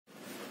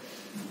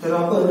तर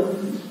आपण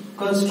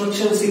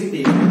construction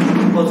safety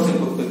concept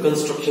बघतोय.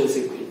 Construction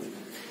safety.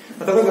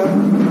 आता बघा,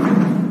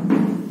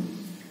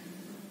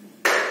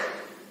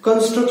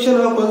 कन्स्ट्रक्शन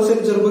हा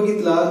कॉन्सेप्ट जर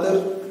बघितला तर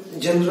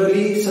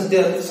जनरली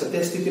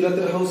सध्या स्थितीला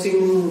तर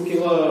हाऊसिंग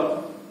किंवा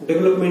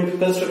डेव्हलपमेंट,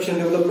 कन्स्ट्रक्शन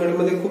डेव्हलपमेंट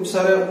मध्ये खूप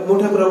साऱ्या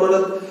मोठ्या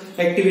प्रमाणात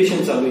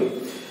ऍक्टिव्हेशन चालू आहे.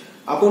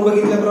 आपण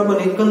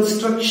बघितल्याप्रमाणे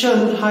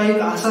कन्स्ट्रक्शन हा एक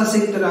असा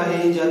सेक्टर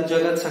आहे ज्यात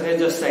जगात सगळ्यात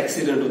जास्त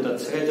ऍक्सिडेंट होतात,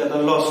 सगळ्यात जास्त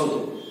लॉस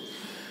होतो.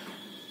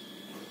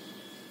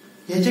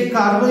 याचे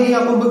कारणही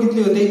आपण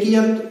बघितले होते की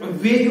यात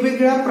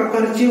वेगवेगळ्या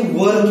प्रकारचे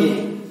वर्क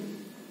आहे.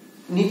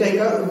 नीट आहे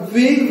का?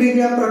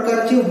 वेगवेगळ्या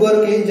प्रकारचे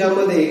वर्क आहे,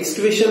 ज्यामध्ये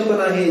एक्स्टिवेशन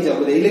पण आहे,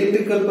 ज्यामध्ये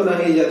इलेक्ट्रिकल पण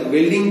आहे, ज्यात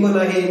वेल्डिंग पण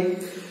आहे,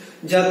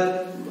 ज्यात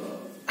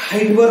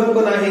हाईट वर्क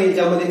पण आहे,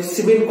 ज्यामध्ये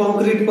सिमेंट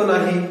कॉन्क्रीट पण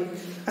आहे,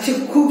 असे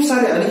खूप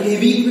सारे, आणि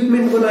हेवी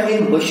इक्विपमेंट पण आहे,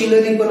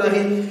 मशिनरी पण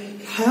आहे.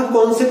 ह्या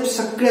कॉन्सेप्ट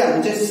सगळ्या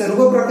म्हणजे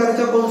सर्व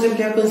प्रकारच्या कॉन्सेप्ट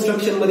ह्या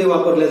कन्स्ट्रक्शन मध्ये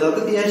वापरल्या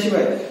जातात.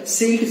 याशिवाय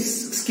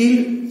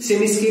स्किल्ड,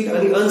 सेमी स्किल्ड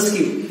आणि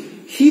अनस्किल्ड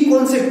ही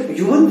कॉन्सेप्ट,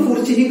 ह्युमन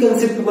फोर्सची ही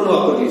कॉन्सेप्ट पण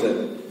वापरली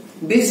जाते.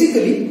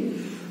 बेसिकली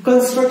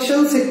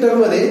कन्स्ट्रक्शन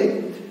सेक्टरमध्ये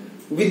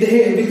with the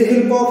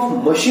help of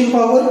machine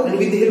power आणि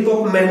with the help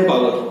of man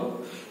power,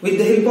 with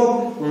the help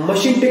of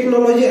machine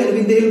technology आणि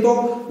with the help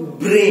of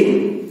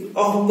brain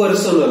of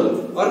personal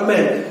और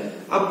man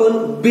आपण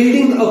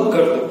building up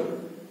करतो,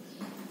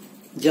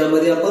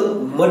 ज्यामध्ये आपण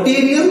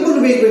मटेरियल पण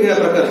वेगवेगळ्या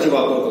प्रकारचे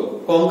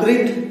वापरतो.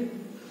 Concrete,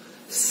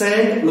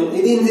 sand,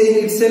 in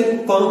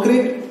itself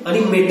concrete आणि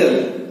मेटल,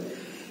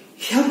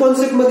 ह्या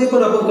कॉन्सेप्ट मध्ये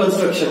पण आपण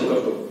कन्स्ट्रक्शन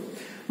करतो.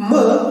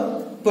 मग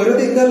परत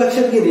एकदा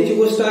लक्षात घेण्याची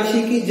गोष्ट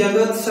अशी की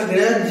जगात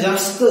सगळ्यात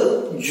जास्त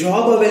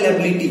job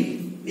availability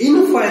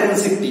in fire and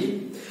safety,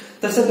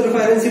 तसं तर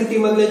फायर अँड सेफ्टी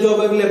मधल्या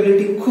जॉब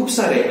अवेलेबिलिटी खूप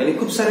सारे आणि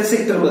खूप साऱ्या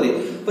सेक्टरमध्ये,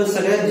 पण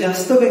सगळ्यात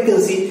जास्त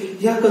वॅकन्सी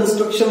ह्या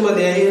कन्स्ट्रक्शन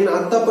मध्ये आहे. आणि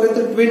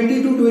आतापर्यंत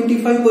 20 to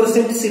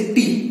 25%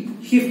 सेफ्टी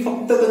ही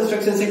फक्त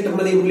कन्स्ट्रक्शन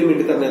सेक्टरमध्ये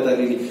इम्प्लिमेंट करण्यात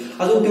आलेली.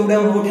 अजून तेवढ्या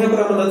मोठ्या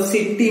प्रमाणात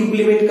सेफ्टी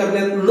इम्प्लिमेंट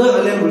करण्यात न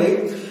आल्यामुळे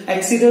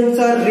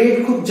ऍक्सिडेंटचा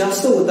रेट खूप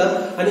जास्त होता.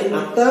 आणि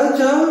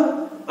आताच्या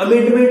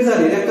अमेंडमेंट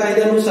झालेल्या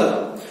कायद्यानुसार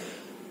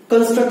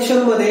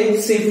कन्स्ट्रक्शन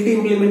मध्ये सेफ्टी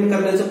इम्प्लिमेंट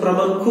करण्याचं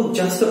प्रमाण खूप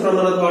जास्त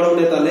प्रमाणात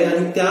वाढवण्यात आलंय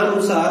आणि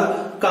त्यानुसार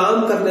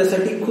काम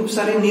करण्यासाठी खूप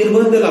सारे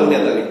निर्बंध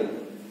लावण्यात आले.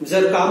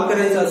 जर काम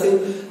करायचं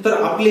असेल तर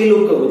आपले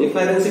लोक म्हणजे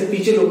फायर अँड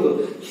सेफ्टीचे लोक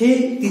हे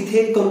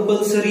तिथे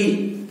कंपल्सरी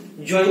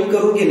जॉईन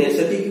करून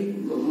घेण्यासाठी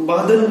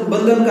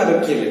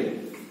बंधनकारक केले.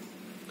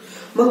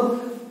 मग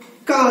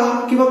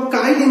का किंवा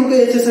काय नेमकं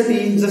याच्यासाठी,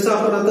 जसं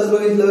आपण आताच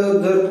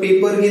बघितलं, जर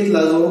पेपर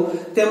घेतला जो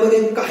त्यामध्ये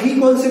काही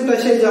कॉन्सेप्ट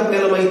अशा आहेत ज्या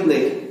आपल्याला माहित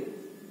नाही.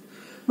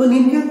 मग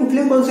नेमक्या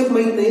कुठल्या कॉन्सेप्ट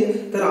माहित नाही,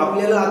 तर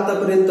आपल्याला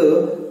आतापर्यंत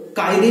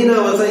कायदे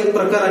नावाचा एक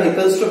प्रकार आहे,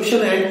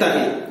 कन्स्ट्रक्शन ऍक्ट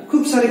आहे,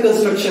 खूप सारे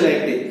कन्स्ट्रक्शन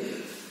ऍक्ट आहे.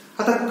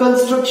 आता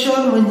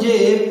कन्स्ट्रक्शन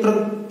म्हणजे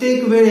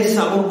प्रत्येक वेळेस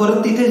आपण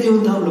परत तिथे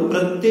येऊन थांबलो,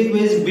 प्रत्येक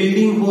वेळेस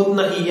बिल्डिंग होत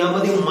नाही,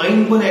 यामध्ये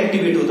माइंड पण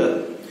ऍक्टिव्हेट होतात.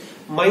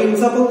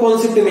 माइंडचा पण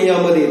कॉन्सेप्ट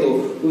यामध्ये येतो.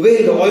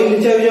 वेल,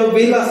 ऑइलच्या ज्या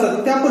वेल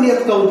असतात त्या पण यात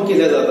काउंट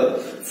केल्या जातात.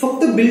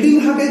 फक्त बिल्डिंग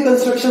हा काही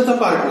कन्स्ट्रक्शनचा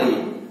पार्ट नाही,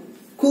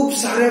 खूप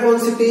साऱ्या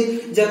कॉन्सेप्ट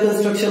आहे ज्या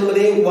कन्स्ट्रक्शन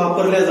मध्ये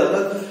वापरल्या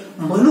जातात.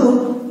 म्हणून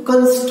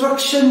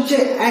कन्स्ट्रक्शनचे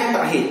ऍक्ट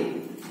आहे,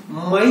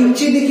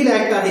 माइंडचे देखील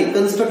ऍक्ट आहे.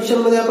 कन्स्ट्रक्शन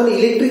मध्ये आपण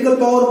इलेक्ट्रिकल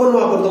पॉवर पण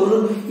वापरतो,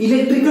 म्हणून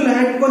इलेक्ट्रिकल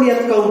ऍक्ट पण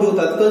यात काउंट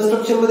होतात.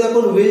 कन्स्ट्रक्शन मध्ये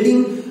आपण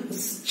वेल्डिंग,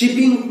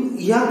 चिपिंग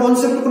या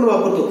कॉन्सेप्ट पण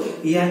वापरतो.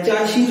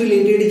 याच्याशी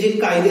रिलेटेड जे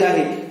कायदे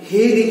आहेत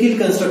हे देखील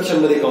कन्स्ट्रक्शन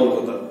मध्ये काउंट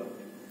होतात.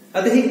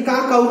 आता हे का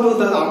काउंट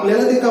होतात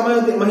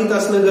आपल्याला ते माहित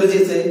असणं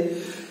गरजेचं आहे.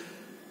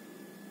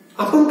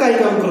 आपण काय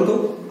काम करतो,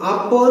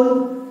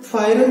 आपण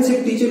फायर अँड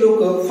सेफ्टीचे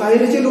लोक,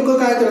 फायरचे लोक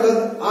काय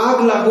करतात,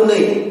 आग लागू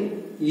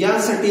नये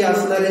यासाठी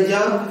असणाऱ्या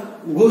ज्या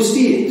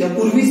गोष्टी आहेत ज्या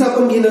पूर्वीच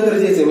आपण घेणं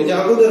गरजेचं आहे, म्हणजे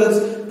अगोदरच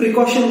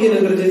प्रिकॉशन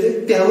घेणं गरजेचं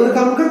आहे, त्यावर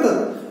काम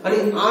करतात. आणि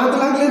आग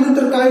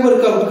लागल्यानंतर काय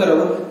वर्कआउट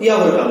करावं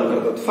यावर काम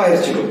करतात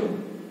फायरचे लोक.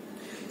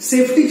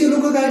 सेफ्टीचे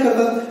लोक काय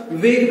करतात,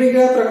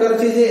 वेगवेगळ्या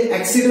प्रकारचे जे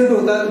ऍक्सिडेंट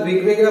होतात,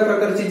 वेगवेगळ्या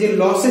प्रकारचे जे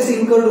लॉसेस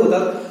इन्कर्ड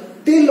होतात,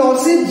 ते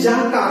लॉसेस ज्या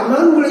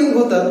कारणांमुळे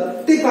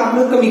होतात ते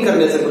कारण कमी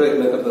करण्याचा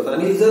प्रयत्न करतात.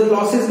 आणि जर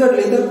लॉसेस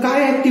घडले तर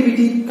काय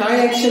ऍक्टिव्हिटी,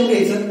 काय ऍक्शन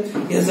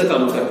घ्यायचं याचं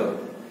काम करतात.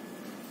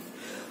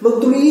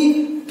 मग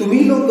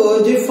तुम्ही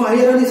लोक जे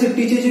फायर आणि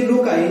सेफ्टीचे जे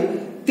लोक आहेत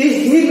ते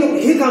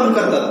हे काम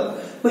करतात.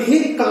 मग हे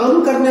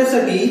काम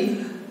करण्यासाठी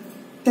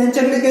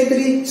त्यांच्याकडे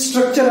काहीतरी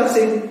स्ट्रक्चर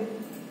असेल,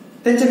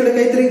 त्यांच्याकडे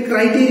काहीतरी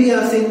क्रायटेरिया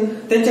असेल,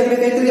 त्यांच्याकडे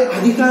काहीतरी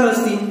अधिकार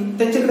असतील,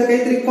 त्यांच्याकडे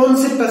काहीतरी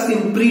कॉन्सेप्ट असतील,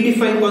 प्री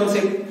डिफाईन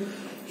कॉन्सेप्ट.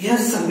 ह्या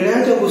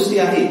सगळ्या ज्या गोष्टी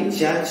आहेत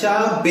ज्याच्या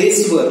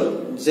बेसवर,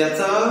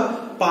 ज्याचा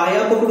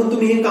पाया पकडून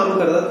तुम्ही हे काम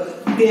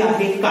करतात ते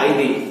आहे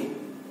कायदे.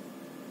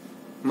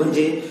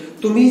 म्हणजे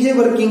तुम्ही जे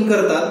वर्किंग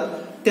करतात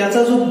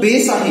त्याचा जो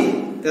बेस आहे,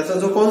 त्याचा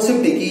जो कॉन्सेप्ट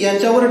आहे की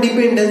याच्यावर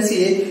डिपेंडन्सी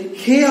आहे,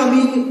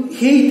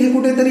 हे इथे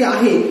कुठेतरी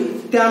आहे,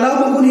 त्याला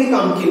बघून हे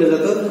काम केलं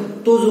जातं.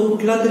 तो जो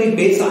कुठला तरी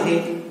बेस आहे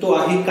तो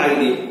आहे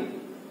कायदे.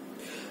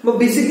 मग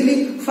बेसिकली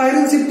फायर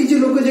अँड सेफ्टीचे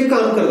लोक जे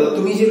काम करतात,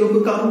 तुम्ही जे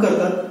लोक काम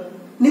करतात,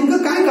 नेमकं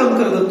काय काम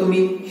करतात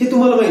तुम्ही हे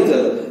तुम्हाला माहित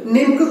झालं.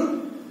 नेमकं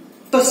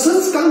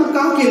तसंच काम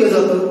का केलं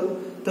जातं,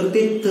 तर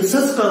ते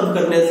तसंच काम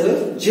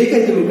करण्याचं जे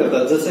काही तुम्ही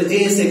करता, जसं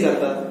JSA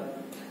करता,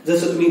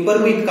 जसं तुम्ही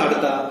परमिट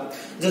काढता,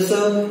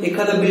 जसं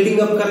एखादा बिल्डिंग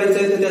अप करायचं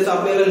आहे तर त्याचा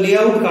आपल्याला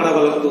लेआउट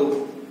काढावा लागतो,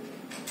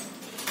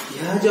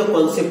 ह्या ज्या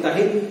कॉन्सेप्ट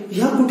आहेत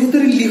ह्या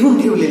कुठेतरी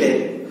लिहून ठेवलेल्या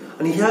आहेत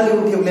आणि ह्या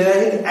लिहून ठेवलेल्या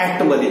आहेत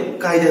ऍक्टमध्ये,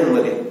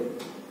 कायद्यांमध्ये,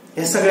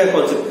 ह्या सगळ्या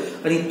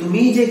कॉन्सेप्ट. आणि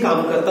तुम्ही जे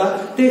काम करता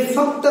ते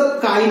फक्त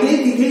कायदे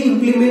तिथे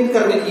इम्प्लिमेंट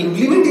करणे,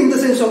 implement in the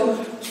sense of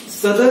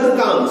सदर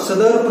काम,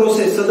 सदर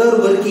प्रोसेस, सदर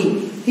वर्किंग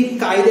ही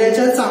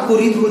कायद्याच्या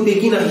चाकोरीत होते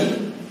की नाही.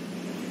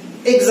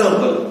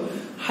 एक्झाम्पल,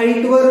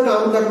 हाईटवर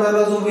काम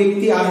करणारा जो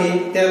व्यक्ती आहे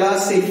त्याला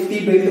सेफ्टी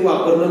बेल्ट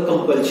वापरणं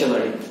कंपल्शन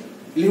आहे,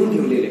 लिहून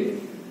ठेवलेले.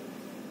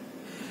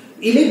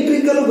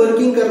 इलेक्ट्रिकल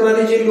वर्किंग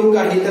करणारे जे लोक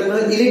आहेत त्यांना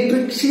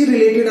इलेक्ट्रिकशी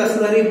रिलेटेड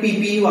असणारे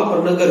PPE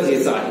वापरणं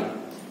गरजेचं आहे,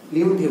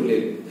 लिहून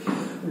ठेवलेले.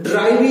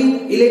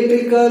 ड्रायव्हिंग,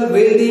 इलेक्ट्रिकल,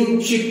 वेल्डिंग,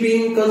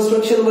 शिपिंग,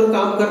 कन्स्ट्रक्शनवर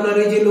काम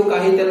करणारे जे लोक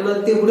आहेत त्यांना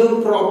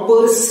तेवढं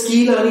प्रॉपर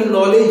स्किल आणि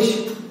नॉलेज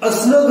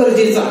असणं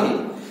गरजेचं आहे.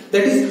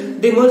 That is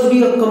they must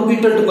be a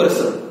competent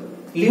person,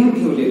 लिहून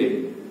ठेवलेले.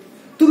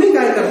 तुम्ही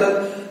काय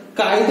करतात,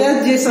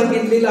 कायद्यात जे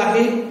सांगितलेलं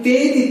आहे ते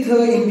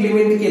तिथं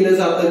इम्प्लिमेंट केलं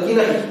जातं की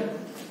नाही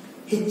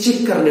हे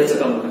चेक करण्याचं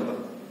काम करतात.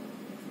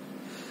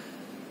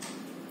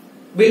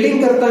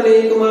 बिल्डिंग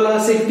करताना तुम्हाला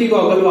सेफ्टी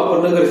गॉगल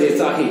वापरणं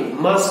गरजेचं आहे,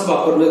 मास्क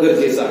वापरणं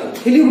गरजेचं आहे,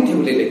 हे लिहून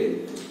ठेवलेले,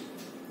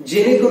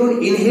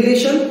 जेणेकरून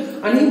इन्हेलेशन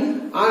आणि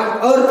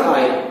अर्थ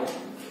आय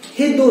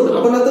हे दोन,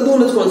 आपण आता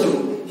दोनच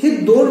कॉन्सेप्ट, हे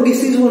दोन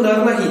डिसीज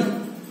होणार नाही,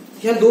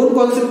 ह्या दोन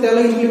कॉन्सेप्ट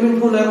त्याला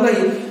इम्प्लिमेंट होणार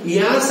नाही,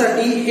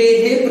 यासाठी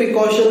हे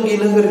प्रिकॉशन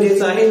घेणं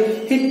गरजेचं आहे.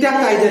 हे त्या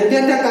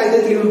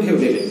कायद्यात लिहून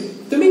ठेवलेले.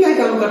 तुम्ही काय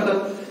काम करतात,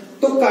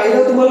 तो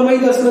कायदा तुम्हाला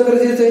माहित असणं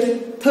गरजेचं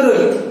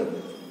आहे,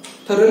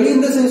 thoroughly in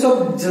the sense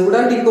of जेवढा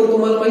डीपर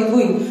तुम्हाला माहित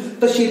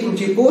होईल तशी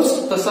तुमची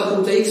पोस्ट, तसा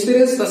तुमचा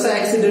एक्सपिरियन्स, तसा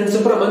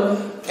ऍक्सिडेंटचं प्रमाण,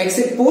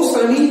 पोस्ट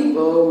आणि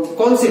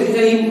कॉन्सेप्ट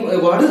ह्या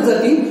वाढत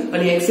जातील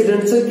आणि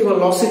ऍक्सिडेंटचं किंवा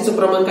लॉसेसचं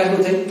प्रमाण काय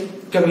होत जाईल,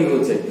 कमी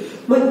होत जाईल.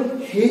 मग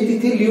हे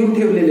तिथे लिहून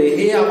ठेवलेले,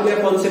 हे आपल्या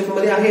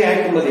कॉन्सेप्टमध्ये आहे,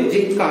 ऍक्टमध्ये, जे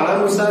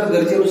काळानुसार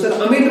गरजेनुसार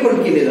अमेंड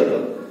पण केले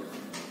जातात.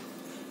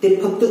 ते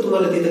फक्त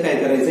तुम्हाला तिथे काय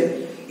करायचंय,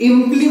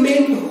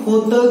 इम्प्लिमेंट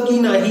होतं की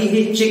नाही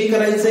हे चेक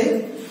करायचंय.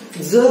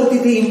 जर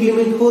तिथे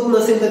इम्प्लिमेंट होत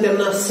नसेल तर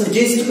त्यांना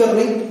सजेस्ट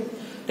करणे,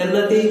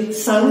 त्यांना ते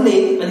सांगणे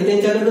आणि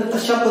त्यांच्याकडनं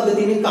तशा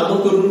पद्धतीने कामं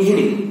करून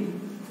घेणे.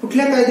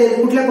 कुठल्या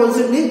कायद्याने, कुठल्या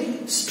कॉन्सेप्टने,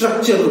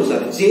 स्ट्रक्चरनुसार.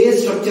 जे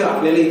स्ट्रक्चर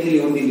आपल्याला इथे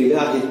लिहून दिलेले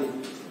आहे,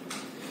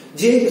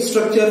 जे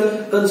स्ट्रक्चर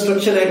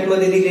कन्स्ट्रक्शन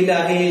ऍक्टमध्ये दिलेलं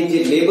आहे,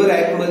 जे लेबर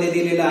ऍक्टमध्ये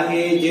दिलेलं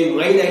आहे, जे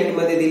माइन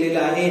ऍक्टमध्ये दिलेलं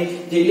आहे,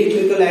 जे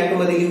इलेक्ट्रिकल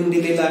ऍक्टमध्ये लिहून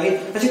दिलेलं आहे,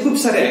 असे खूप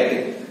सारे ऍक्ट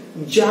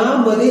आहेत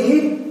ज्यामध्ये हे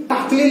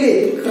टाकलेले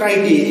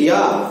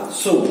criteria.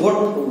 So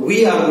what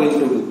we R going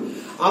to do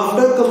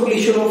after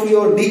completion of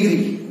your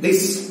degree,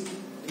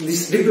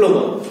 this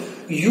diploma,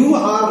 you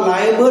are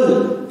liable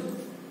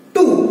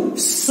to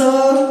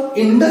serve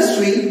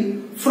industry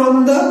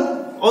on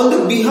the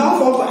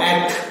behalf of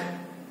act.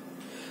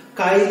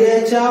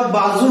 कायद्याच्या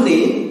बाजूने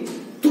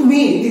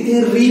तुम्ही तिथे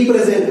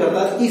रिप्रेझेंट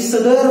करतात की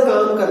सदर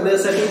काम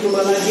करण्यासाठी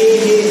तुम्हाला हे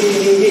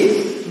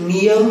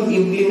नियम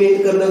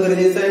इम्प्लिमेंट करणं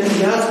गरजेचं आहे आणि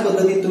ह्याच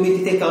पद्धतीत तुम्ही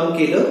तिथे काम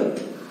केलं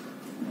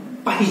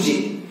पाहिजे.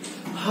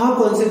 हा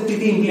कॉन्सेप्ट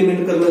तिथे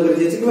इम्प्लिमेंट करणं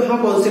गरजेचं किंवा हा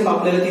कॉन्सेप्ट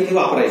आपल्याला तिथे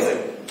वापरायचा आहे,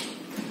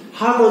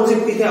 हा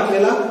कॉन्सेप्ट तिथे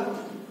आपल्याला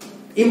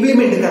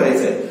इम्प्लिमेंट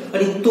करायचा आहे.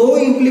 आणि तो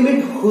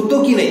इम्प्लिमेंट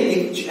होतो की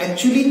नाही,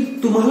 ऍक्च्युली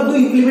तुम्हाला तो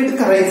इम्प्लिमेंट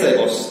करायचा आहे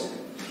बॉस,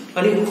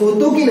 आणि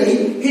होतो की नाही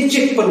हे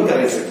चेक पण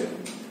करायचं आहे.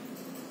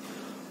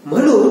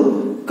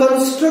 म्हणून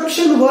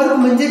कन्स्ट्रक्शन वर्क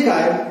म्हणजे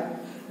काय,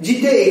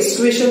 जिथे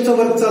एक्सक्वेशनचं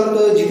वर्क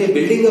चालतं, जिथे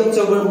बिल्डिंग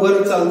अपचं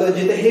वर्क चालतं,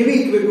 जिथे हेवी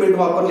इक्विपमेंट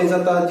वापरले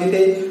जातात,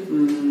 जिथे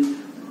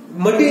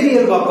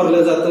मटेरियल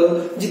वापरलं जातं,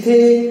 जिथे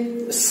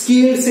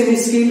skilled, semi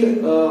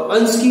skilled,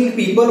 unskilled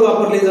people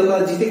वापरले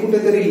जातात, जिथे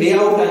कुठेतरी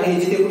लेआउट आहे,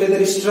 जिथे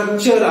कुठेतरी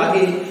स्ट्रक्चर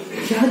आहे,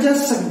 ह्या ज्या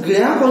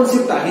सगळ्या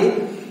कॉन्सेप्ट आहेत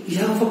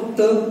ह्या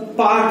फक्त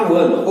part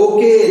 1.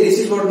 Okay, this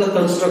is what the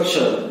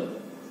construction.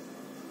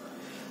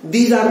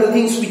 These R the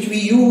things which we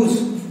use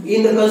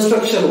in the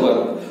construction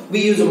work. We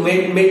use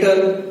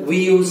metal, we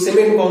use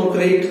cement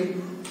concrete,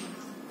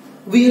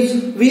 we use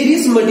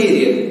various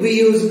material, we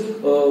use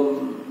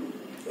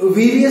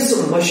various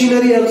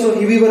machinery also,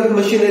 heavy work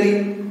machinery,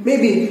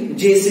 maybe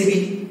JCB,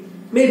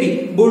 maybe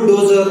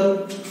bulldozer,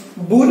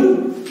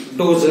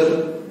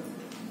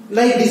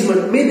 like this one,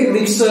 maybe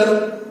mixer,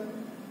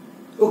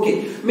 okay,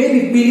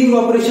 maybe peeling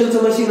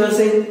operationचं machine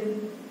असेल,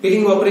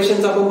 peeling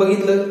operationचं आपण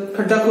बघितलं,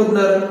 खड्डा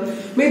खोदणार,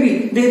 maybe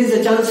there is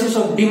a chances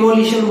of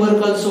demolition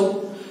work also.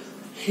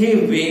 हे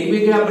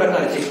वेगवेगळ्या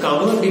प्रकारचे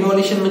कामं,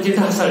 demolition म्हणजे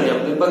ढासळणे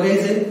आपल्याला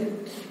बघायचंय,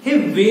 हे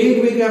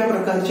वेगवेगळ्या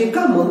प्रकारचे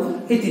कामं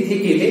हे तिथे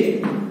केले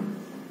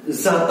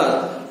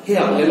जातात. हे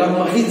आपल्याला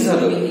माहित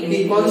झालं,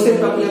 ही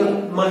कॉन्सेप्ट आपल्याला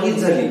माहित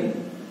झाली.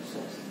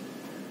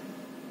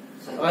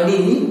 आणि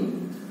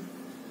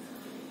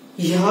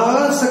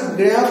ह्या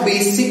सगळ्या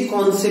बेसिक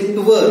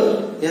कॉन्सेप्टवर,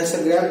 या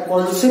सगळ्या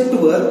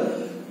कॉन्सेप्टवर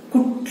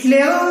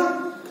कुठल्या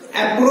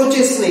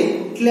अप्रोचेसने,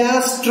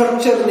 कुठल्या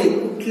स्ट्रक्चरने,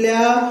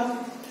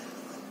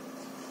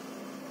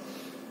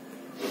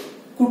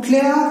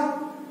 कुठल्या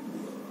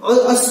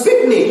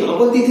अस्पेक्टने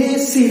आपण तिथे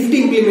सेफ्टी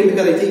इम्प्लिमेंट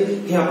करायची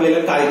हे आपल्याला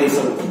कायदे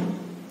सांगतो.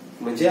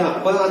 म्हणजे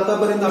आपण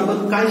आतापर्यंत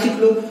आपण काय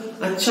शिकलो,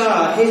 अच्छा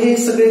हे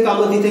सगळे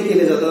कामं तिथे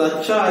केले जातात,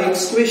 अच्छा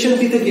एक्सक्वेशन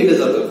तिथे केलं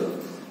जातं.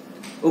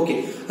 ओके,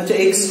 अच्छा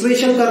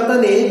एक्सप्रेशन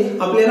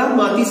करताना आपल्याला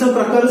मातीचा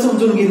प्रकार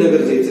समजून घेणं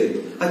गरजेचं आहे.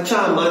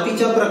 अच्छा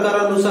मातीच्या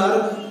प्रकारानुसार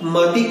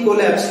माती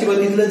कोलॅप्स किंवा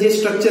तिथलं जे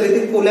स्ट्रक्चर आहे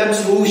ते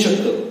कोलॅप्स होऊ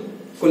शकतं,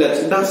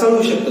 कोलॅप्स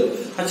ढासळू शकतं.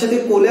 अच्छा ते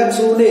कोलॅप्स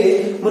होऊ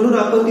नये म्हणून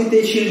आपण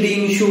तिथे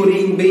शिल्डिंग,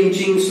 शोरिंग,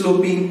 बेंचिंग,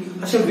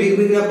 स्लोपिंग अशा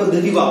वेगवेगळ्या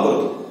पद्धती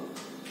वापरतो.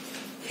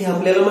 हे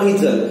आपल्याला माहित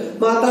झालं.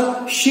 मग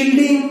आता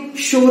शिल्डिंग,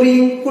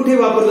 शोरिंग कुठे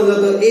वापरलं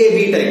जातं, ए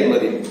बी टाईप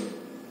मध्ये.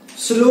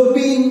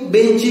 Sloping,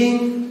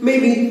 benching may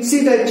B C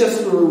टाईपच्या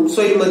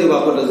सॉइल मध्ये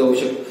वापरलं जाऊ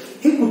शकतं.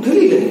 हे कुठे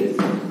लिहिलंय,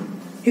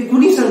 हे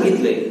कुणी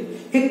सांगितलंय,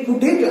 हे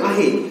कुठे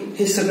आहे,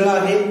 हे सगळं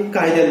आहे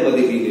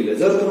कायद्यांमध्ये लिहिलेलं.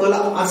 जर तुम्हाला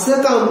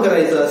असं काम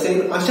करायचं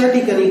असेल, अशा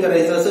ठिकाणी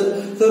करायचं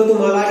असेल तर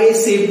तुम्हाला हे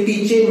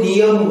सेफ्टीचे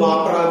नियम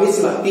वापरावेच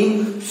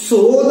लागतील.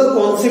 So the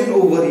concept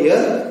over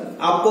here,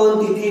 आपण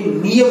तिथे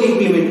नियम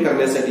इम्प्लिमेंट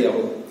करण्यासाठी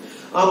आहोत,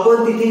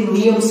 आपण तिथे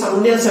नियम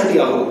सांगण्यासाठी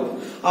आहोत,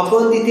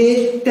 आपण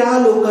तिथे त्या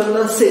लोकांना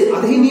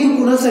आता हे नियम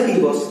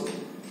कुणासाठी बॉस,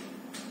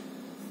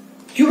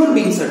 ह्युमन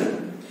बिंगसाठी.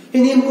 हे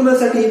नियम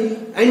कुणासाठी,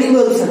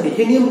 अॅनिमलसाठी.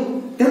 हे नियम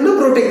त्यांना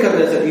प्रोटेक्ट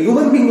करण्यासाठी,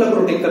 ह्युमन बिंगला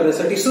प्रोटेक्ट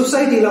करण्यासाठी,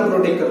 सोसायटीला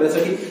प्रोटेक्ट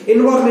करण्यासाठी,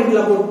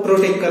 एन्व्हायरमेंटला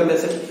प्रोटेक्ट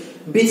करण्यासाठी,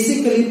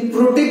 बेसिकली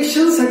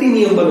प्रोटेक्शनसाठी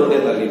नियम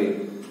बनवण्यात आलेले.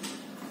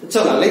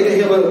 चला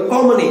हे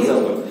कॉमन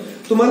एक्झाम्पल.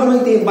 तुम्हाला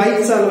माहिती आहे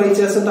बाईक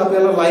चालवायची असेल तर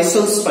आपल्याला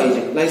लायसन्स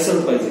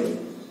पाहिजे.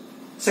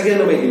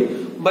 सगळ्यांना माहिती आहे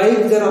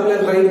बाईक जर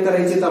आपल्याला राईड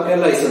करायची तर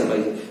आपल्याला लायसन्स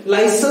पाहिजे.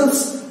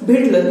 लायसन्स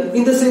भेटलं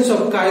इन द सेन्स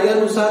ऑफ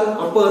कायद्यानुसार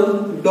आपण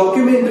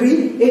डॉक्युमेंटरी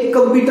एक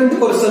कॉम्पिटंट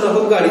पर्सन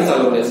आहोत गाडी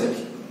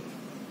चालवण्यासाठी.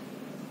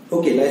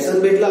 ओके, लायसन्स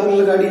भेटलं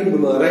आपल्याला गाडी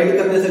राईड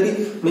करण्यासाठी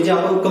म्हणजे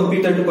आपण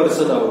कॉम्पिटंट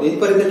पर्सन आहोत,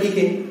 इथपर्यंत ठीक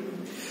आहे.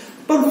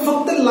 पण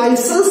फक्त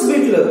लायसन्स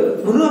भेटलं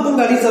म्हणून आपण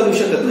गाडी चालवू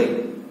शकत नाही.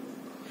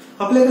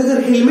 आपल्याकडे जर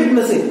हेल्मेट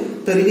नसेल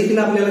तरी देखील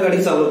आपल्याला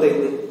गाडी चालवता येत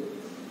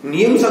नाही,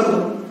 नियम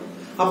सांगतो.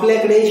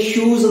 आपल्याकडे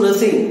शूज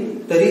नसेल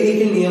तरी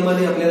देखील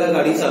नियमाने आपल्याला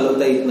गाडी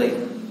चालवता येत नाही.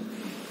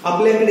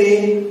 आपल्याकडे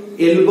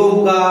एल्बो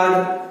गार्ड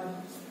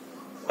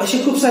असे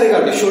खूप सारे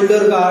गार्ड,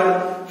 शोल्डर गार्ड,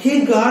 हे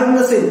गार्ड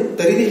नसेल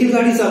तरी देखील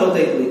गाडी चालवता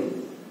येत नाही.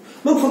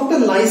 मग फक्त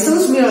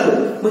लायसन्स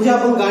मिळालं म्हणजे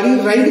आपण गाडी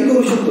राईड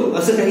करू शकतो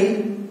असं काही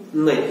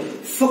नाही.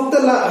 फक्त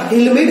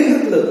हेल्मेट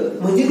घातलं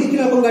म्हणजे देखील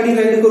आपण गाडी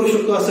राईड करू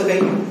शकतो असं काही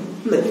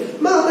नाही.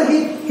 मग आता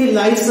हे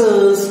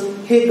लायसन्स,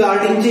 हे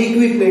गार्डिंगचे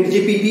इक्विपमेंट जे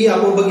पीपी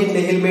आपण बघितले,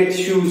 हेल्मेट,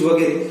 शूज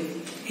वगैरे,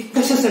 हे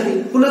कशासाठी,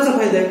 कुणाचा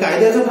फायदा आहे,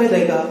 कायद्याचा फायदा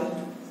आहे का?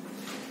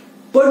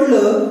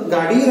 पडलं,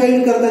 गाडी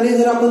राईड करताना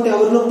जर आपण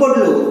त्यावरनं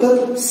पडलो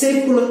तर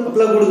सेफ पुन्हा,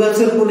 आपला गुडघा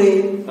सरकू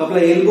नये, आपला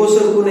एल्बो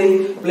सरकू नये,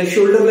 आपल्या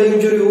शोल्डरला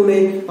इंजुरी होऊ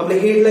नये, आपल्या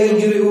हेडला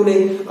इंजुरी होऊ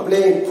नये, आपल्या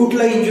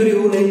फुटला इंजुरी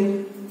होऊ नये.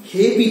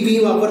 हे पीपी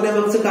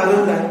वापरण्यामागचं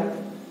कारण काय?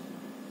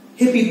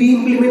 हे पीपी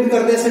इम्प्लिमेंट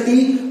करण्यासाठी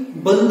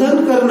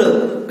बंधन करणं,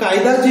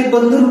 कायदा जे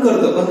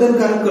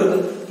बंधनकारक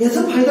करतं,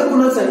 याचा फायदा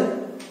कुणाचा आहे?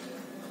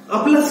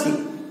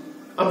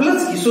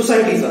 आपलाच की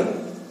सोसायटीचा.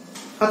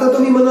 आता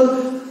तुम्ही म्हणाल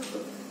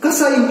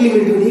कसा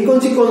इम्प्लिमेंट होईल, ही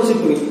कोणची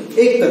कॉन्सेप्ट होईल?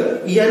 एक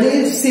तर याने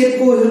सेफ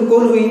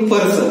कोण होईल?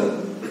 पर्सन.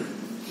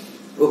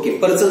 ओके,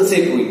 पर्सन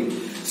सेफ होईल.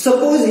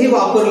 सपोज हे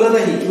वापरलं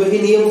नाही किंवा हे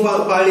नियम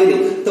पाळले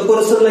नाही तर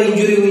पर्सनला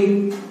इंजुरी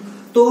होईल.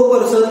 तो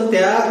पर्सन,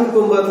 त्या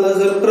कुटुंबातला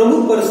जर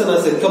प्रमुख पर्सन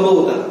असेल,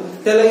 कमवता,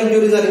 त्याला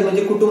इंजुरी झाली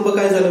म्हणजे कुटुंब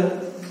काय झालं?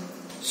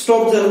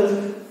 स्टॉप झालं.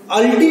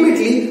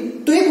 अल्टिमेटली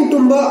ते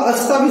कुटुंब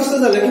अस्ताव्यस्त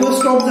झालं किंवा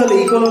स्टॉप झालं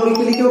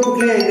इकॉनॉमिकली किंवा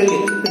कुठल्याही अँगलने,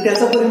 तर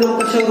त्याचा परिणाम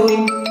कशावर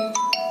होईल?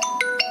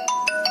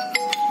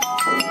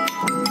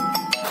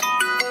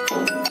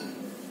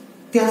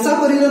 त्याचा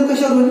परिणाम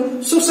कशावर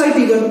होईल?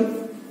 सोसायटीवर.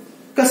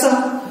 कसा?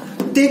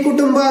 ते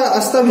कुटुंब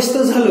अस्ताव्यस्त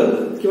झालं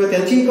किंवा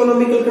त्यांची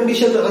इकॉनॉमिकल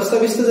कंडिशन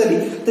अस्ताव्यस्त झाली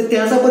तर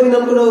त्याचा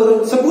परिणाम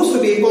कुणावर? Suppose to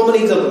be common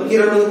example,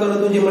 किराणा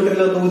दुकानातून जे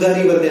मटेरियल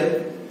उधारीवर द्या.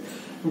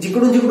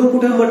 जिकडून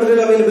कुठे मटेरियल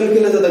अवेलेबल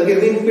केलं जातं,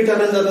 गिरणी पीठ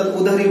आणत जातात,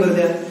 उधारीवर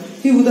द्या.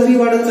 ही उधारी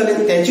वाढत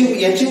चालेल,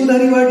 याची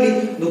उधारी वाढली,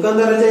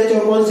 दुकानदाराच्या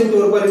याच्यावर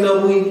कॉन्सेप्टवर परिणाम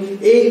होईल.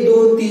 1,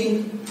 2, 3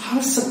 हा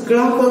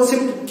सगळा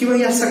कॉन्सेप्ट किंवा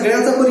या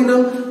सगळ्याचा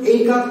परिणाम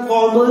एका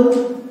कॉमन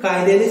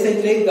कायद्याने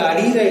सांगितलंय.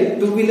 गाडी राईड,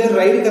 टू व्हीलर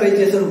राईड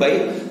करायची असेल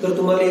बाईक, तर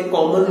तुम्हाला एक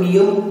कॉमन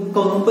नियम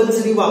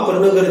कंपल्सरी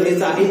वापरणं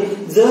गरजेचं आहे.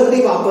 जर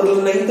ते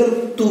वापरलं नाही तर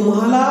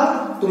तुम्हाला,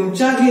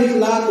 तुमच्या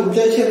हेल्थला,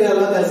 तुमच्या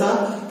शरीराला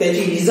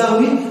त्याची इजा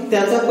होईल.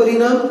 त्याचा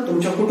परिणाम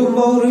तुमच्या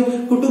कुटुंबावर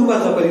होईल,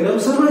 कुटुंबाचा परिणाम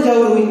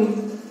समाजावर होईल.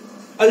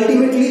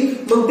 अल्टिमेटली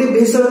मग ते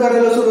भेसळ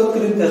करायला सुरुवात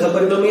करेल, त्याचा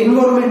परिणाम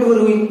एन्व्हायरमेंटवर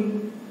होईल.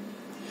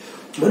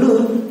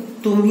 म्हणून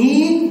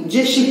तुम्ही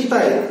जे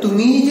शिकताय,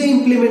 तुम्ही जे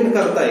इम्प्लिमेंट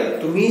करताय,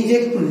 तुम्ही जे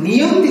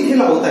नियम तिथे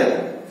लावताय,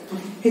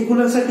 हे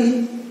कुणासाठी?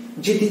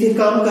 जे तिथे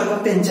काम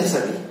करतात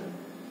त्यांच्यासाठी.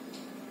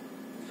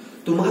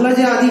 तुम्हाला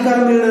जे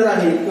अधिकार मिळणार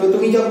आहे किंवा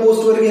तुम्ही ज्या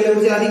पोस्टवर गेल्यावर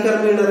जे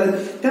अधिकार मिळणार आहेत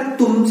त्यात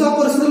तुमचा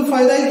पर्सनल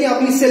फायदा आहे की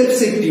आपली सेल्फ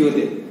सेफ्टी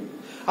होते,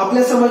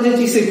 आपल्या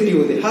समाजाची सेफ्टी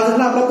होते. हा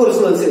झाला आपला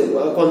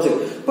पर्सनल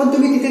कॉन्सेप्ट. पण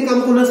तुम्ही तिथे काम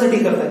कुणासाठी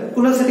करताय,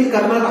 कुणासाठी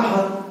करणार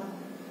आहात?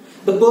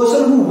 The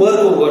person who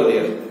work over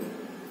there.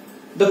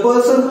 The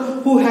person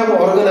who have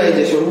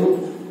organisation,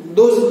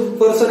 those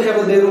person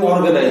have there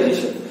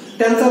organisation,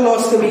 त्यांचा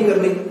लॉस कमी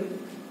करणे.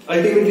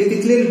 अल्टिमेटली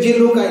तिथले जे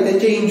लोक आहेत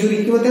त्यांचे इंजुरी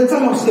किंवा त्यांचा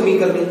लॉस कमी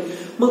करणे.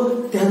 मग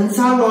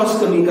त्यांचा लॉस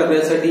कमी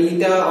करण्यासाठी,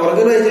 त्या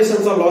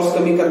ऑर्गनायझेशनचा लॉस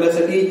कमी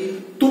करण्यासाठी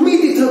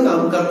तुम्ही तिथं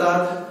काम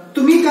करता.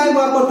 तुम्ही काय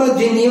वापरता,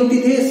 जे नियम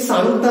तिथे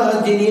सांगतात,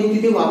 जे नियम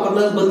तिथे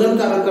वापरण्यास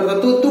बंधनकारक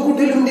करतात, तो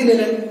कुठे लिहून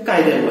दिलेला आहे?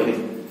 कायद्यांमध्ये.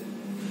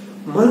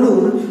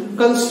 म्हणून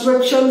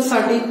कन्स्ट्रक्शन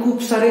साठी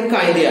खूप सारे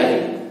कायदे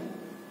आहेत.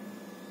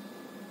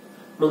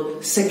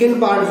 मग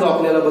सेकंड पार्ट जो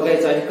आपल्याला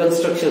बघायचा आहे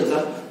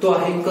कन्स्ट्रक्शनचा, तो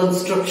आहे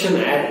कन्स्ट्रक्शन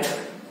ऍक्ट.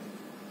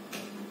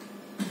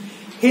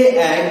 हे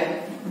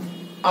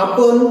ऍक्ट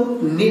आपण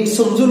नीट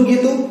समजून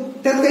घेतो,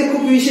 त्यात काही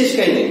खूप विशेष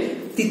काही नाही.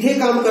 तिथे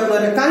काम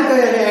करणारे काय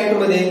काय आहे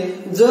ऍक्ट मध्ये,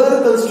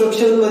 जर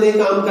कन्स्ट्रक्शन मध्ये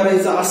काम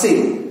करायचं असेल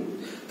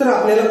तर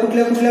आपल्याला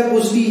कुठल्या कुठल्या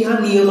गोष्टी ह्या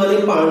नियमाने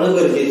पाळणं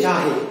गरजेचं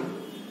आहे.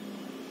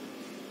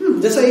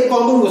 जसं एक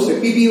कॉमन गोष्ट आहे,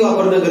 पीपीई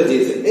वापरणं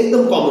गरजेचं आहे,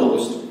 एकदम कॉमन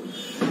गोष्ट.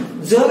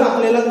 जर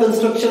आपल्याला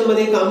कन्स्ट्रक्शन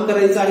मध्ये काम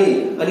करायचं आहे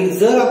आणि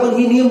जर आपण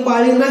हे नियम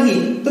पाळले नाही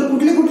तर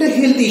कुठले कुठले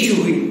हेल्थ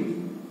इश्यू होईल.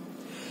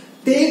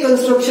 ते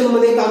कन्स्ट्रक्शन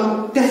मध्ये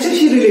काम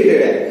त्याच्याशी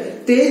रिलेटेड आहे.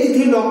 ते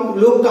तिथे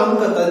लोक काम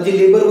करतात, जे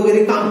लेबर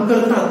वगैरे काम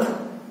करतात,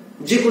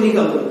 जे कोणी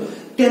काम करतात,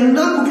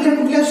 त्यांना कुठल्या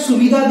कुठल्या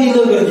सुविधा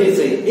देणं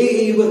गरजेचं आहे.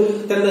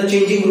 त्यांना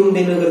चेंजिंग रूम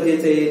देणं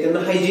गरजेचं आहे, त्यांना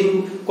हायजीन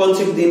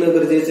कॉन्सेप्ट देणं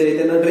गरजेचं आहे,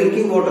 त्यांना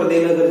ड्रिंकिंग वॉटर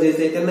देणं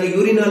गरजेचं आहे, त्यांना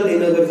युरिनल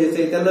देणं गरजेचं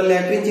आहे, त्यांना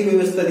लॅट्रिनची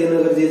व्यवस्था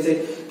देणं गरजेचं आहे,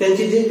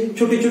 त्यांची जे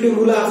छोटी छोटी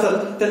मुलं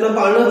असतात त्यांना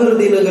पाळणाघर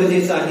देणं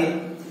गरजेचं आहे.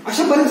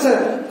 अशा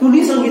बऱ्याच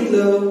कुणी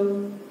सांगितलं?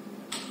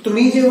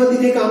 तुम्ही जेव्हा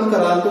तिथे काम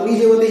कराल, तुम्ही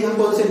जेव्हा ते ह्या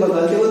कॉन्सेप्ट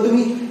बघाल, तेव्हा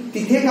तुम्ही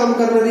तिथे काम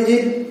करणारे जे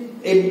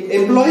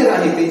एम्प्लॉयर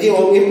आहे, ते जे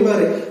एम्प्लॉयर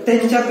आहे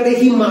त्यांच्याकडे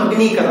ही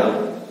मागणी कराल.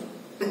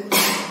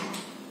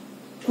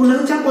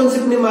 कुणाच्या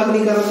कॉन्सेप्टने मागणी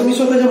करा? तुम्ही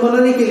स्वतःच्या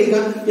मनाने केली का?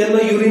 यांना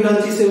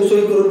युरिनलची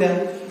सोय करून द्या,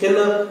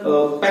 यांना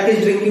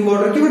पॅकेज ड्रिंकिंग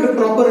वॉटर किंवा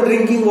प्रॉपर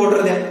ड्रिंकिंग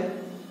वॉटर द्या,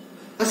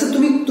 असं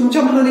तुम्ही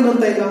तुमच्या मनाने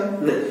म्हणताय का?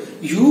 नाही.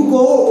 You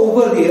go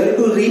over there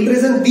to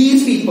represent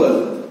these people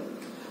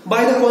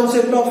by the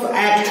concept of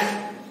act.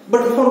 But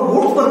for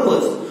what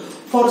purpose?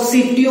 For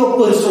safety of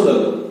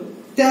personal.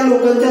 त्या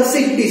लोकांच्या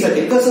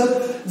सेफ्टीसाठी. कसं?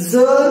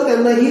 जर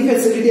त्यांना ही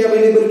फॅसिलिटी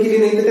अवेलेबल केली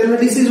नाही तर त्यांना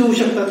डिसीज होऊ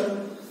शकतात.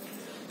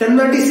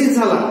 त्यांना डिसीज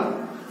झाला,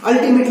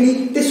 अल्टिमेटली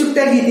ते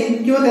सुट्ट्या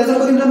घेतील किंवा त्याचा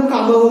परिणाम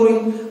कामावर होईल.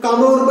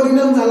 कामावर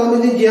परिणाम झाला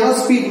म्हणजे ज्या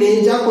स्पीडने,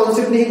 ज्या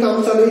कॉन्सेप्टने हे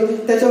काम चालू आहे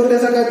त्याच्यावर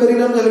त्याचा काय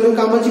परिणाम झाला? म्हणजे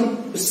कामाची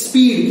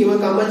स्पीड किंवा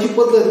कामाची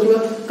पद्धत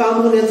किंवा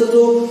काम होण्याचा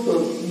जो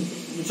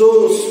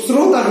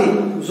स्रोत आहे,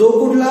 जो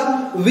कुठला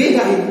वेग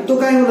आहे, तो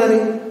काय होणार आहे?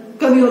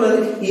 कमी होणार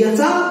आहे.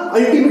 याचा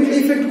अल्टिमेटली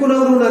इफेक्ट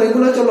कुणावर होणार आहे?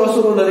 कुणाच्या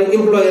लॉसवर होणार आहे?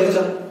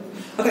 एम्प्लॉयरचा.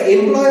 आता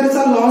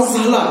एम्प्लॉयरचा लॉस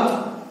झाला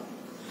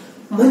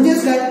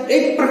म्हणजेच काय?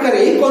 एक प्रकारे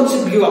एक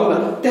कॉन्सेप्ट घेऊ आपण,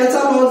 त्याचा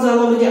लॉस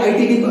झाला म्हणजे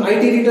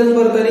आयटी रिटर्न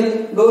भरताना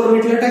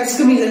गव्हर्नमेंटला टॅक्स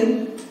कमी जाईल.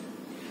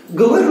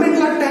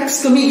 गव्हर्नमेंटला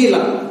टॅक्स कमी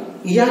गेला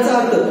याचा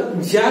अर्थ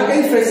ज्या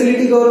काही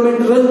फॅसिलिटी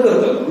गव्हर्नमेंट रन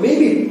करतं, मे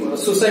बी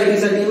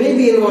सोसायटीसाठी, मे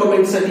बी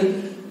एन्व्हायरमेंटसाठी,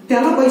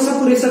 त्याला पैसा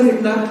पुरेसा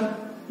भेटणार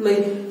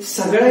नाही.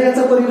 सगळ्या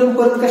याचा परिणाम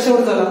परत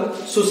कशावर झाला?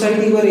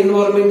 सोसायटीवर,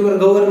 एन्व्हायरमेंटवर,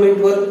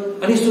 गव्हर्नमेंटवर.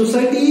 आणि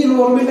सोसायटी,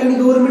 एन्व्हायरमेंट आणि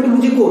गव्हर्नमेंट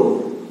म्हणजे कोण?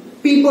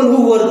 People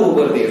who work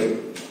over there.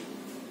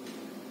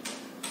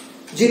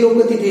 जे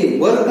लोक तिथे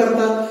वर्क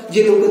करतात,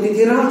 जे लोक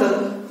तिथे राहतात,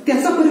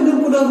 त्याचा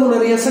परिणाम कुणावर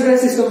होणार? या सगळ्या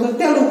सिस्टमचा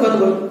त्या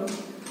लोकांवर.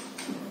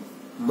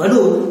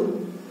 म्हणून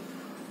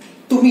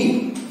तुम्ही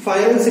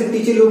फायर अँड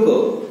सेफ्टीचे लोक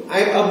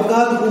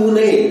अपघात होऊ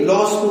नये,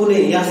 लॉस होऊ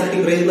नये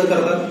यासाठी प्रयत्न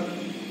करतात.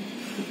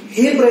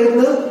 हे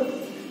प्रयत्न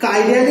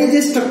कायद्याने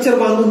जे स्ट्रक्चर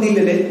बांधून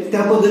दिलेले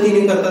त्या पद्धतीने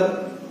करतात.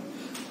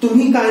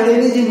 तुम्ही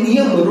कायद्याने जे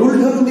नियम, रूल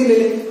ठरवून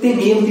दिलेले ते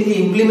नियम तिथे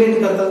इम्प्लिमेंट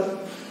करतात.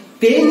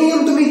 ते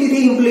नियम तुम्ही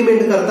तिथे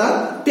इम्प्लिमेंट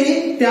करतात ते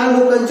त्या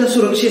लोकांच्या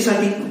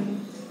सुरक्षेसाठी.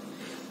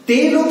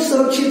 ते लोक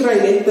सुरक्षित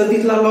राहिले तर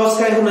तिथला लॉस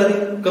काय होणार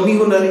आहे? कमी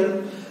होणार आहे.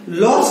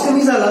 लॉस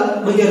कमी झाला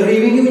म्हणजे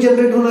रेव्हेन्यू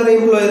जनरेट होणार आहे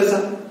एम्प्लॉयरचा.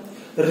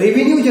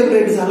 रेव्हेन्यू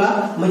जनरेट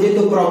झाला म्हणजे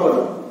तो प्रॉपर,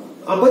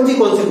 आपण जी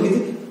कॉन्सेप्ट घेतली,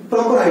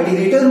 प्रॉपर आयटी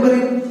रिटर्न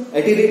भरेल.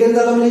 आयटी रिटर्न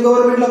झाला म्हणजे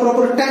गव्हर्नमेंटला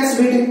प्रॉपर टॅक्स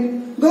भेटेल.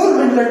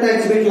 गव्हर्नमेंटला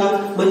टॅक्स भेटला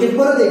म्हणजे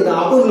परत एकदा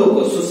आपण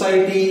लोक,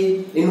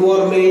 सोसायटी,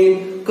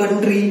 एन्व्हायरमेंट,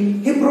 कंट्री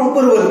हे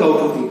प्रॉपर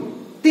वर्कआउट होतील.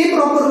 ते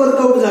प्रॉपर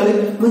वर्कआउट झाले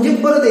म्हणजे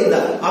परत एकदा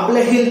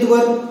आपल्या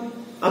हेल्थवर,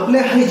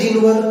 आपल्या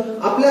हायजीनवर,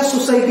 आपल्या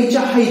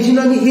सोसायटीच्या हायजीन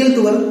आणि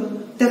हेल्थवर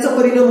त्याचा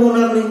परिणाम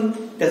होणार नाही.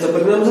 त्याचा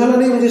परिणाम झाला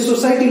नाही म्हणजे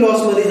सोसायटी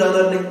लॉस मध्ये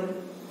जाणार नाही.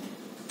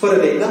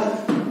 परत एकदा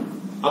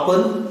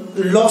आपण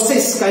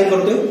लॉसेस काय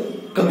करतोय?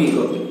 कमी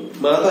करतोय.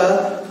 मग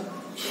आता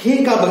हे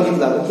का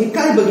बघितलं? हे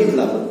काय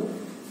बघितलं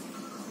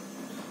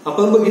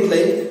आपण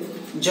बघितलंय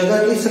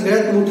जगातली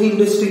सगळ्यात मोठी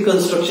इंडस्ट्री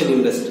कन्स्ट्रक्शन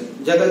इंडस्ट्री.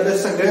 जगातला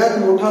सगळ्यात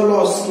मोठा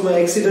लॉस किंवा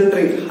ऍक्सिडेंट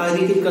रेट हा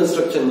देखील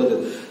कन्स्ट्रक्शन मध्ये.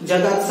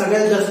 जगात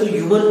सगळ्यात जास्त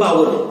ह्युमन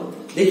पॉवर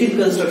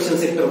देखील कन्स्ट्रक्शन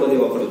सेक्टरमध्ये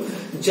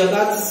वापरतात.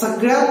 जगात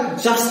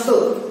सगळ्यात जास्त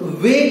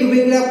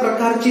वेगवेगळ्या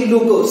प्रकारचे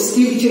लोक,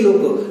 स्किलचे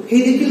लोक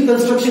हे देखील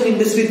कन्स्ट्रक्शन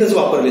इंडस्ट्रीतच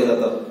वापरले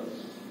जातात.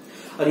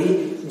 आणि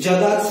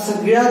जगात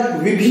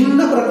सगळ्यात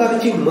विभिन्न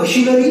प्रकारची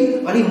मशिनरी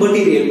आणि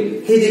मटेरियल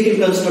हे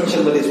देखील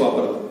कन्स्ट्रक्शन मध्येच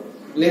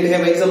वापरतात. लेट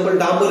हॅव एक्झाम्पल,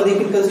 डांबर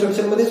देखील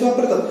कन्स्ट्रक्शन मध्येच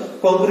वापरतात,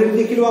 कॉन्क्रीट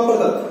देखील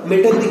वापरतात,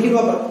 मेटल देखील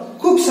वापरतात.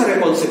 खूप साऱ्या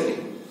कॉन्सेप्ट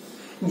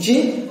आहे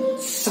जे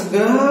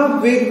सगळा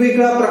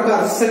वेगवेगळा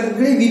प्रकार,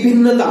 सगळी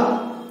विभिन्नता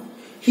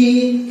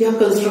ही या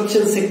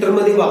कन्स्ट्रक्शन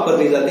सेक्टरमध्ये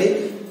वापरली जाते.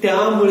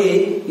 त्यामुळे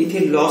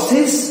इथे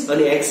लॉसेस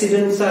आणि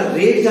ऍक्सिडेंटचा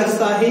रेट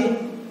जास्त आहे.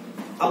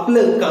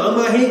 आपलं काम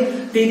आहे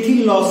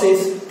तेथील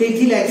लॉसेस,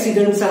 तेथील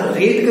ऍक्सिडेंटचा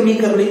रेट कमी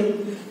करणे.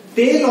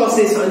 ते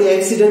लॉसेस आणि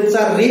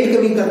ऍक्सिडेंटचा रेट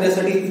कमी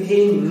करण्यासाठी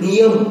तिथे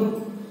नियम,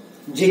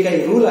 जे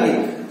काही रूल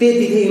आहेत ते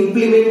तिथे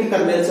इम्प्लिमेंट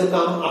करण्याचं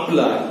काम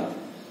आपलं आहे.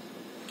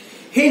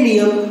 हे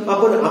नियम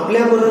आपण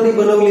आपल्या मनाने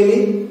बनवलेले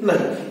नाही,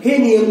 हे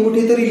नियम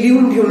कुठेतरी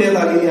लिहून ठेवण्यात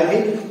आलेले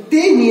आहे.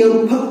 ते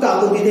नियम फक्त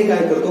आपण तिथे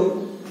काय करतो,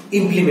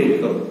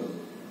 इम्प्लिमेंट करतो.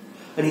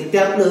 आणि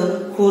त्यातनं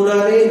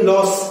होणारे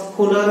लॉस,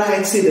 होणारा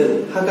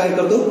ऍक्सिडेंट हा काय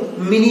करतो,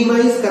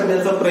 मिनिमाइज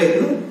करण्याचा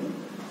प्रयत्न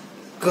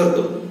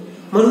करतो.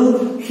 म्हणून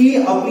ही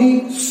आपली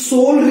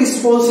सोल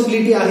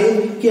रिस्पॉन्सिबिलिटी आहे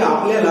की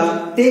आपल्याला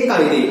ते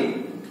कायदे,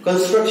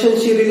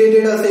 कन्स्ट्रक्शनशी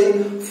रिलेटेड असेल,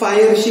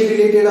 फायरशी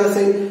रिलेटेड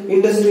असेल,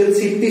 इंडस्ट्रियल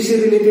सेफ्टीशी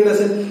रिलेटेड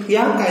असेल,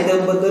 या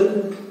कायद्यांबद्दल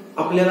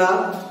आपल्याला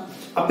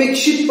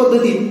अपेक्षित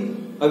पद्धतीत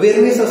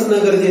अवेअरनेस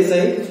असणं गरजेचं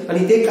आहे.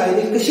 आणि ते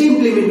कायदे कसे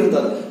इम्प्लिमेंट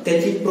होतात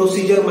त्याची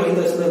प्रोसिजर माहीत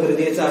असणं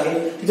गरजेचं आहे.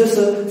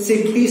 जसं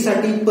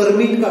सेफ्टीसाठी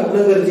परमिट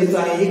काढणं गरजेचं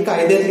आहे, हे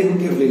कायद्यात लिहून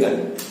ठेवलेलं आहे.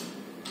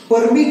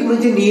 परमिट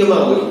म्हणजे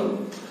नियमावली.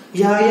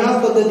 या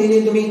पद्धतीने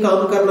तुम्ही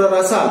काम करणार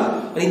असाल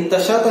आणि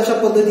तशा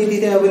पद्धती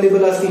तिथे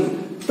अवेलेबल असतील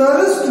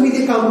तरच तुम्ही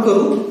ते काम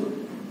करू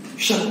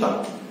शकता,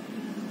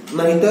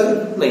 नाहीतर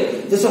नाही.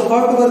 जसं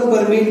हॉट वर्क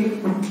परमिट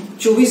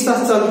 24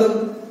 तास चालतं,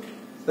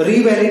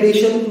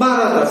 रिव्हॅलिडेशन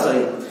 12 तास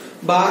आहे.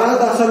 12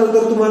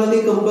 तासानंतर तुम्हाला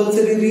ते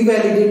कंपल्सरी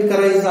रिव्हॅलिडेट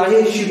करायचं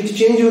आहे, शिफ्ट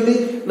चेंज होते,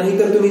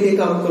 नाहीतर तुम्ही ते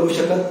काम करू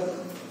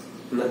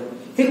शकत नाही.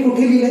 हे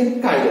कुठे लिहिलंय,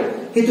 कायद्यात.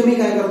 हे तुम्ही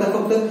काय करता,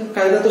 फक्त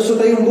कायदा तर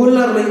स्वतः येऊन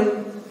बोलणार नाही.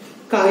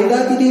 कायदा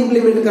तिथे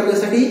इम्प्लिमेंट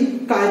करण्यासाठी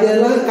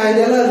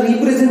कायद्याला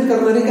रिप्रेझेंट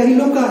करणारे काही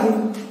लोक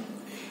आहेत.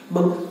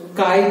 मग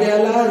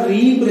कायद्याला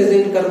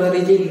रिप्रेझेंट करणारे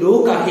जे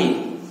लोक आहेत,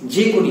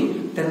 जे कोणी,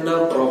 त्यांना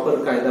प्रॉपर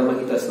कायदा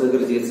माहित असणं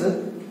गरजेचं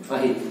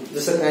आहे.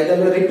 जसं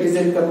कायद्याला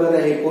रिप्रेझेंट करणारे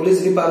आहे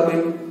पोलीस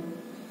डिपार्टमेंट,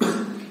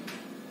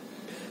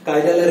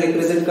 कायद्याला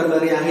रिप्रेझेंट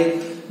करणारे आहेत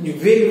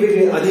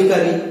वेगवेगळे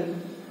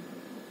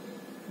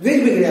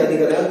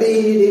अधिकारी, ते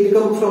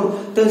बिकम फ्रॉम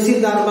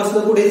तहसीलदार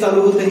पासून पुढे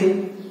चालू होत आहे,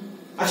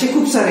 असे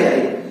खूप सारे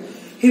आहेत.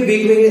 हे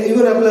वेगवेगळे,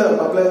 इव्हन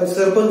आपला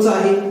सरपंच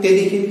आहे ते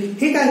देखील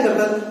हे काय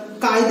करतात,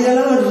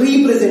 कायद्याला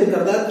रिप्रेझेंट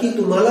करतात की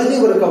तुम्हाला जे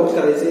वर्कआउट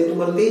करायचंय,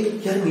 तुम्हाला ते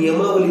ह्या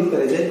नियमावलीत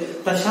करायचंय.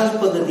 तशाच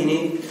पद्धतीने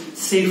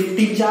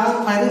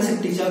फायर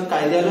सेफ्टीच्या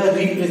कायद्याला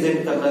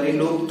रिप्रेझेंट करणारे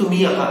लोक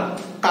तुम्ही आहात.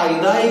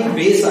 कायदा एक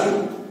बेस आहे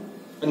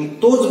आणि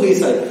तोच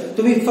बेस आहे.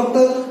 तुम्ही फक्त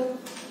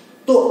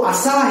तो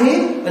असा आहे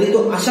आणि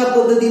तो अशा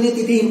पद्धतीने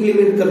तिथे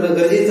इम्प्लिमेंट करणं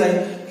गरजेचं आहे,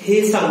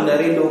 हे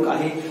सांगणारे लोक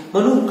आहे.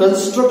 म्हणून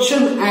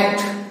construction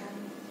act,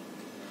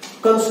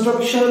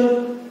 construction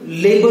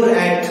labour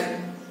act,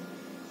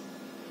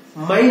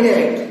 mine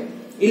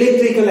act,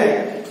 electrical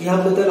act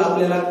याबद्दल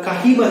आपल्याला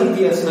काही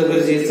माहिती असणं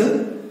गरजेचं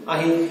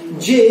आहे.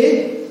 जे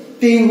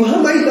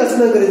तेव्हा माहित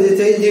असणं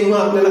गरजेचं आहे जेव्हा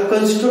आपल्याला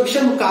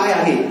कन्स्ट्रक्शन काय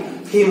आहे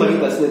हे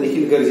माहित असणं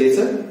देखील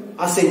गरजेचं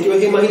असेल, किंवा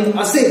हे माहित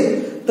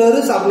असेल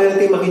तरच आपल्याला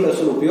ते माहित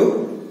असून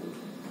उपयोग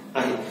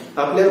आहे.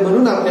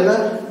 म्हणून आपल्याला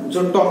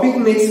जो टॉपिक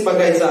नेक्स्ट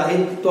बघायचा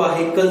आहे तो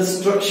आहे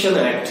construction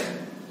act,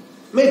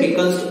 may be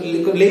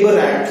labour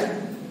act,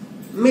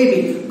 may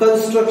be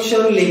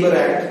construction labour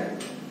act.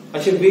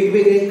 असे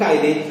वेगवेगळे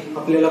कायदे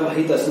आपल्याला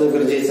माहित असणं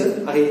गरजेचं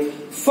आहे.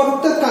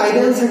 फक्त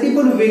कायद्यांसाठी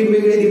पण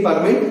वेगवेगळे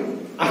डिपार्टमेंट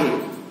आहेत,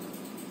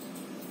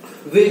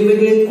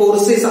 वेगवेगळे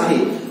कोर्सेस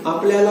आहेत.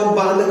 आपल्याला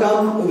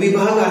बांधकाम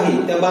विभाग आहे,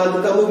 त्या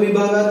बांधकाम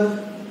विभागात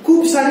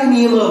खूप सारी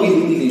नियमावली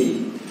दिलेली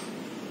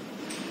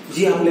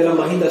जी आपल्याला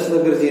माहित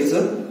असणं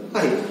गरजेचं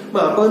आहे. मग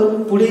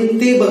आपण पुढे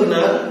ते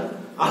बघणार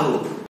आहोत.